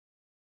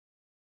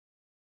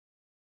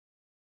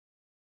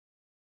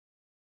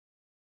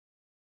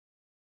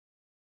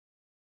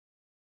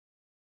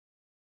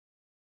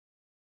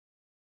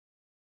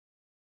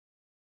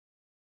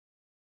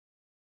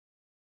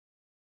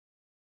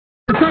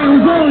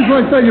always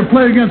like that. You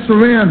played against the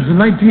Rams in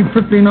 1959,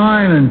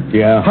 and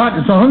hot.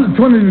 It's 120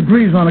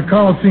 degrees on the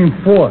Coliseum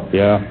floor.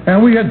 Yeah.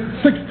 And we had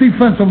 6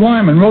 defensive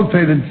linemen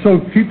rotated so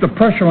keep the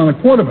pressure on the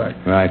quarterback.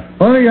 Right.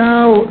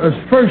 Anyhow,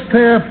 first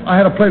half, I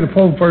had to play the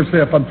full first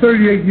half. I'm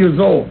 38 years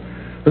old.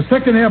 The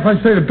second half,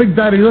 I say to Big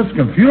Daddy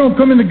Lipscomb, if you don't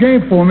come in the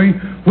game for me,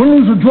 win,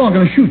 lose, or draw, I'm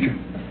going to shoot you.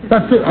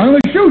 That's it. I'm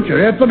going to shoot you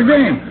after the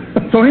game.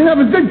 So he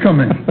never did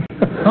come in.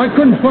 I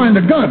couldn't find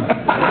a gun.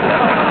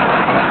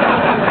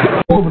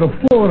 Over the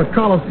floor of the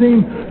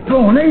Coliseum,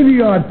 throwing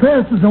 80-yard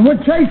passes, and we're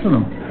chasing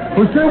them.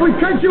 We said, we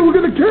catch you, we're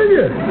going to kill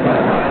you.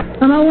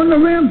 And I won the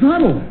Rams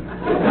huddle.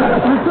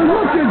 I said,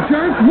 look, you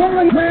jerk,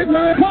 one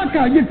clock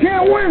out, you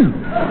can't win.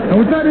 And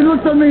with that, he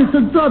looked at me and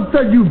said, "Stop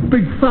that, you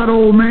big fat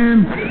old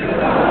man."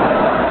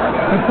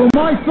 And from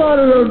my side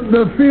of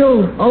the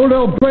field,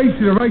 Odell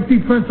Bracey, the right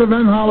defensive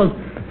end, hollers,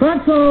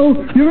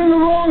 "Fatso, you're in the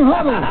wrong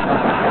huddle."